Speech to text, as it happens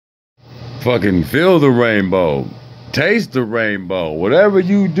Fucking feel the rainbow. Taste the rainbow. Whatever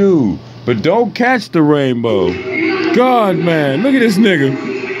you do. But don't catch the rainbow. God, man. Look at this nigga.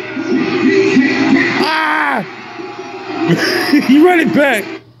 Ah! You run it back.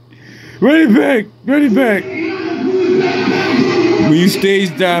 Run it back. Run it back. When you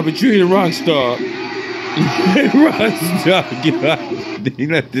stage dive, but you ain't a rock star. Rock star. You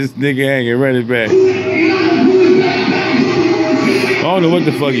let this nigga hang and run it back. I don't know what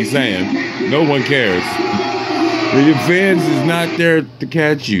the fuck he's saying. No one cares. But your fans is not there to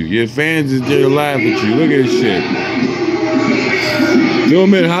catch you. Your fans is there to laugh at you. Look at this shit.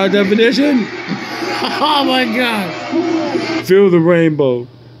 Zoom in high definition. Oh my God. Feel the rainbow.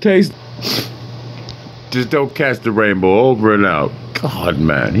 Taste. Just don't catch the rainbow. Over and out. God,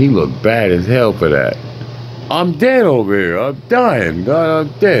 man. He looked bad as hell for that. I'm dead over here. I'm dying. God,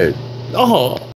 I'm dead. Oh.